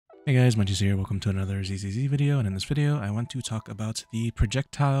Hey guys, Muncheez here. Welcome to another ZZZ video, and in this video I want to talk about the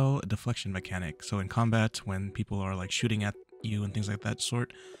projectile deflection mechanic. So in combat, when people are like shooting at you and things like that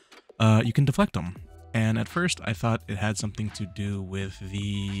sort, you can deflect them. And at first I thought it had something to do with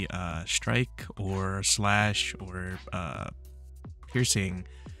the strike or slash or piercing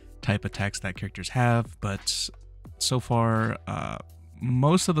type attacks that characters have, but so far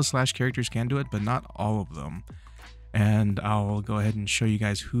most of the slash characters can do it, but not all of them. And I'll go ahead and show you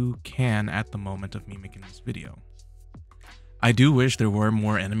guys who can at the moment of me making this video. I do wish there were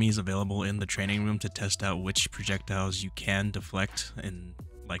more enemies available in the training room to test out which projectiles you can deflect in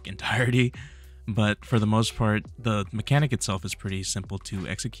like entirety, but for the most part, the mechanic itself is pretty simple to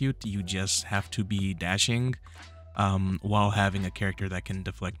execute. You just have to be dashing while having a character that can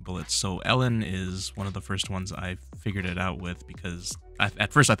deflect bullets. So Ellen is one of the first ones I figured it out with, because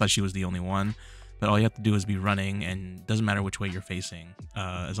at first I thought she was the only one. But all you have to do is be running, and it doesn't matter which way you're facing.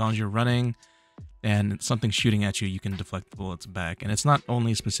 As long as you're running and something's shooting at you, you can deflect the bullets back. And it's not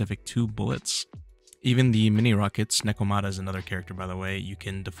only specific to bullets. Even the mini rockets, Nekomata is another character, by the way, you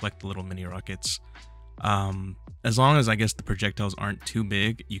can deflect the little mini rockets. As long as, I guess, the projectiles aren't too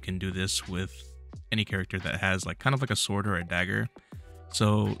big, you can do this with any character that has like kind of like a sword or a dagger.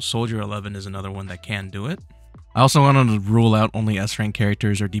 So Soldier 11 is another one that can do it. I also wanted to rule out only S-rank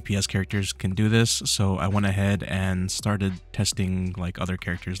characters or DPS characters can do this, so I went ahead and started testing like other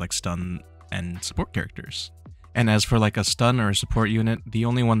characters like stun and support characters. And as for like a stun or a support unit, the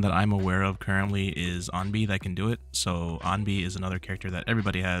only one that I'm aware of currently is Onbi that can do it. So Onbi is another character that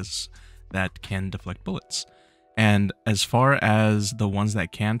everybody has that can deflect bullets. And as far as the ones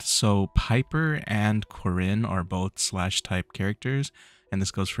that can't, so Piper and Corinne are both slash type characters, and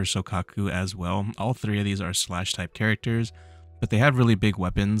this goes for Sokaku as well. All three of these are slash type characters, but they have really big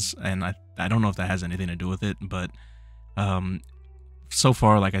weapons, and I don't know if that has anything to do with it, but so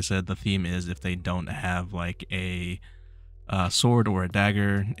far, like I said, the theme is if they don't have like a sword or a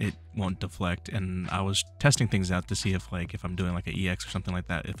dagger, it won't deflect. And I was testing things out to see if I'm doing like an EX or something like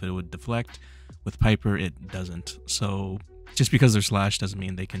that, if it would deflect. With Piper, it doesn't. So just because they're slash doesn't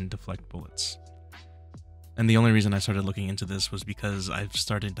mean they can deflect bullets. And the only reason I started looking into this was because I've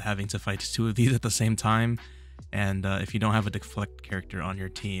started having to fight two of these at the same time. And if you don't have a deflect character on your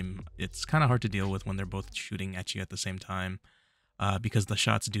team, it's kind of hard to deal with when they're both shooting at you at the same time, because the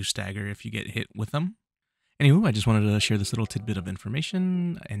shots do stagger if you get hit with them. Anywho, I just wanted to share this little tidbit of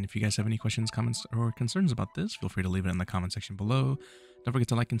information, and if you guys have any questions, comments, or concerns about this, feel free to leave it in the comment section below. Don't forget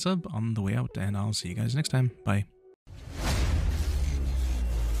to like and sub on the way out, and I'll see you guys next time. Bye.